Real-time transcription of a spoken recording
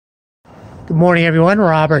Good morning, everyone.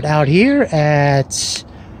 Robert out here at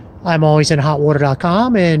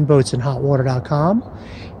ImAlwaysInHotWater.com and BoatsInHotWater.com.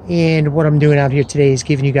 And what I'm doing out here today is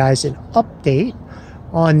giving you guys an update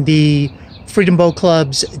on the Freedom Boat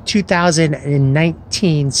Club's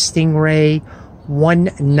 2019 Stingray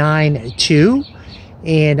 192.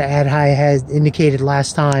 And as I had indicated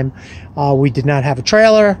last time, we did not have a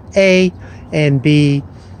trailer, A, and B,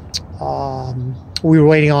 we were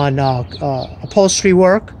waiting on upholstery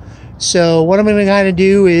work. So what I'm going to kind of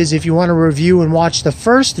do is, if you want to review and watch the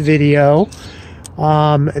first video,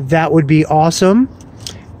 that would be awesome.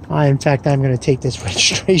 In fact, I'm going to take this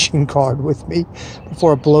registration card with me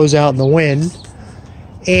before it blows out in the wind.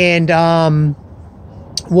 And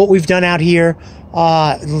what we've done out here,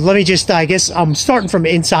 let me just, I guess I'm starting from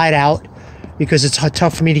inside out because it's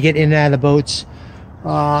tough for me to get in and out of the boats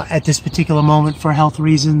at this particular moment for health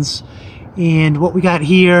reasons. And what we got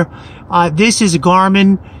here, this is a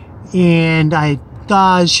Garmin, and I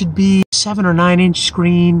should be 7 or 9 inch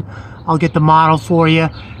screen. I'll get the model for you.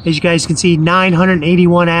 As you guys can see,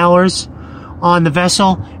 981 hours on the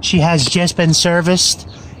vessel. She has just been serviced,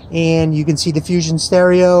 and you can see the Fusion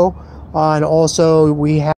stereo, and also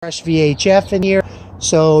we have fresh VHF in here,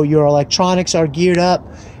 so your electronics are geared up.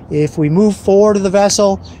 If we move forward of the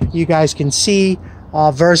vessel, you guys can see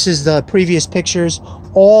versus the previous pictures,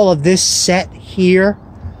 all of this set here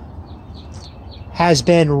has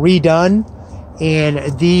been redone,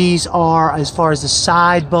 and these are, as far as the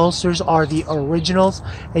side bolsters, are the originals,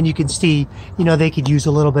 and you can see, you know, they could use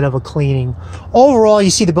a little bit of a cleaning. Overall,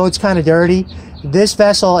 you see the boat's kind of dirty. This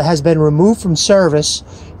vessel has been removed from service.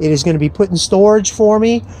 It is going to be put in storage for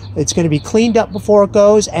me. It's going to be cleaned up before it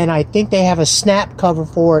goes, and I think they have a snap cover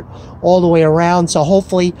for it all the way around, so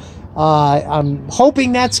hopefully I'm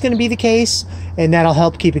hoping that's going to be the case, and that'll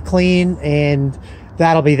help keep it clean, and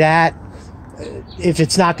that'll be that. If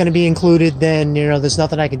it's not going to be included, then, you know, there's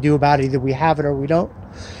nothing I can do about it. Either we have it or we don't.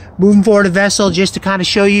 Moving forward the vessel, just to kind of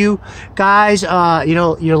show you guys, you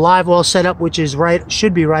know, your live well setup, which is right,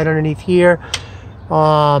 should be right underneath here.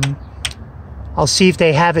 I'll see if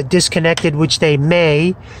they have it disconnected, which they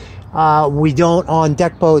may. We don't, on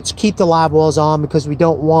deck boats, keep the live wells on because we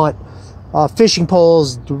don't want fishing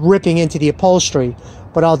poles ripping into the upholstery.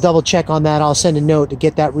 But I'll double check on that. I'll send a note to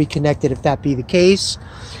get that reconnected if that be the case.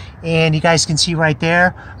 And you guys can see right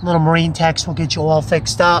there, a little marine text will get you all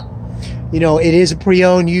fixed up. You know, it is a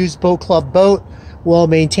pre-owned used boat club boat, well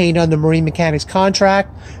maintained under Marine Mechanics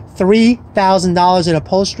contract. $3,000 in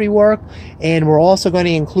upholstery work, and we're also going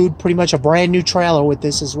to include pretty much a brand new trailer with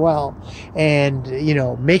this as well. And, you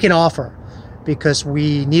know, make an offer because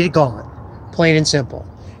we need it gone, plain and simple.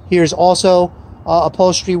 Here's also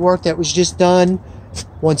upholstery work that was just done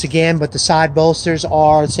once again, but the side bolsters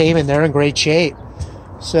are the same and they're in great shape.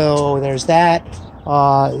 So there's that.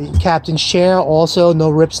 Captain's chair, also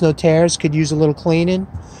no rips, no tears, could use a little cleaning.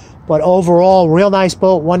 But overall, real nice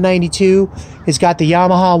boat. 192. It's got the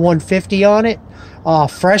Yamaha 150 on it.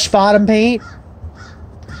 Fresh bottom paint.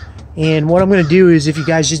 And what I'm going to do is, if you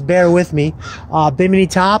guys just bear with me, bimini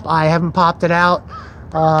top, I haven't popped it out,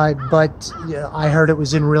 but I heard it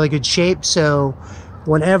was in really good shape. So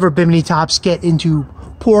whenever bimini tops get into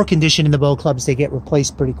poor condition in the boat clubs, they get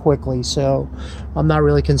replaced pretty quickly. So I'm not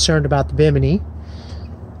really concerned about the bimini.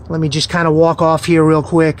 Let me just kind of walk off here real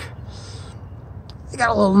quick. I got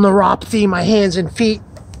a little neuropathy in my hands and feet.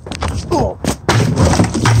 Oh.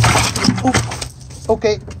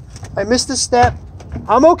 Okay, I missed a step.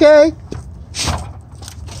 I'm okay.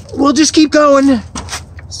 We'll just keep going.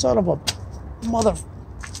 Son of a mother.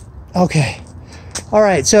 Okay. All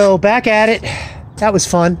right, so back at it. That was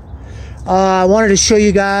fun. I wanted to show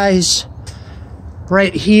you guys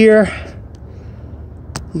right here.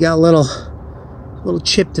 You got a little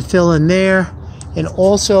chip to fill in there. And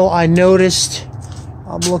also I noticed,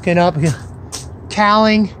 I'm looking up,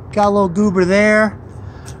 cowling, got a little goober there.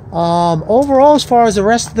 Overall, as far as the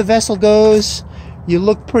rest of the vessel goes, you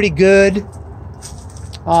look pretty good.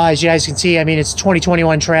 As you guys can see, I mean, it's a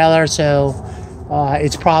 2021 trailer, so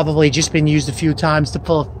it's probably just been used a few times to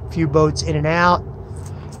pull a few boats in and out.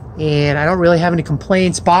 And I don't really have any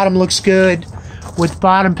complaints. Bottom looks good with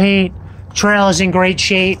bottom paint. Trailer's in great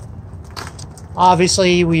shape.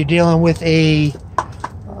 Obviously, we're dealing with a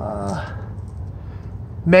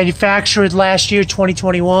manufactured last year,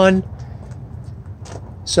 2021.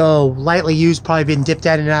 So lightly used, probably been dipped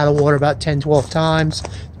out and out of the water about 10-12 times.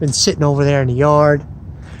 It's been sitting over there in the yard.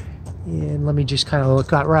 And let me just kind of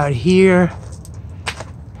look out right here.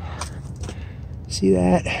 See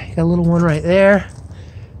that? Got a little one right there.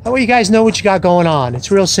 That way you guys know what you got going on. It's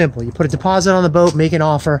real simple. You put a deposit on the boat, make an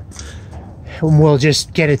offer. and we'll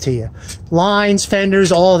just get it to you. Lines,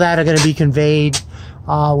 fenders, all of that are going to be conveyed.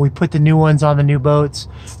 We put the new ones on the new boats.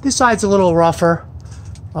 This side's a little rougher.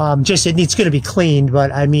 It's going to be cleaned,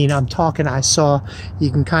 but I mean, you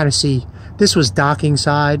can kind of see this was docking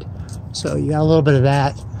side, so you got a little bit of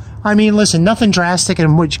that. I mean, listen, nothing drastic,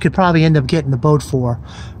 and what you could probably end up getting the boat for.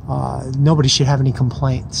 Nobody should have any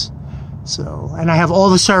complaints. So, and I have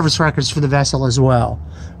all the service records for the vessel as well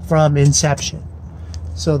from inception.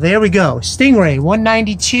 So there we go. Stingray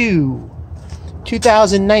 192,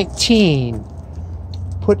 2019,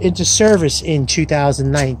 put into service in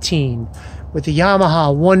 2019 with the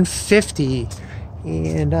Yamaha 150.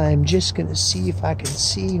 And I'm just going to see if I can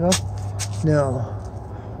see. Oh, no.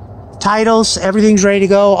 Titles, everything's ready to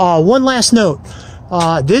go. One last note.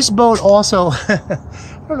 This boat also, I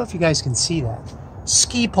don't know if you guys can see that.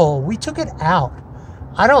 Ski pole, we took it out.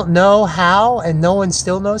 I don't know how, and no one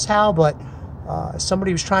still knows how, but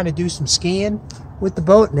somebody was trying to do some skiing with the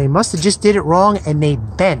boat, and they must have just did it wrong, and they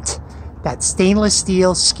bent that stainless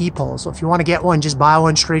steel ski pole. So if you want to get one, just buy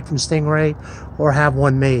one straight from Stingray or have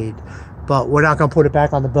one made. But we're not going to put it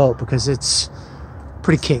back on the boat because it's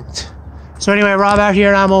pretty kinked. So anyway, Rob out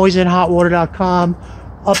here at ImAlwaysInHotWater.com.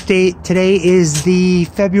 Update, today is the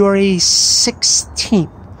February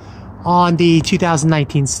 16th on the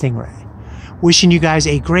 2019 Stingray. Wishing you guys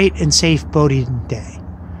a great and safe boating day.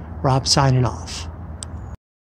 Rob signing off.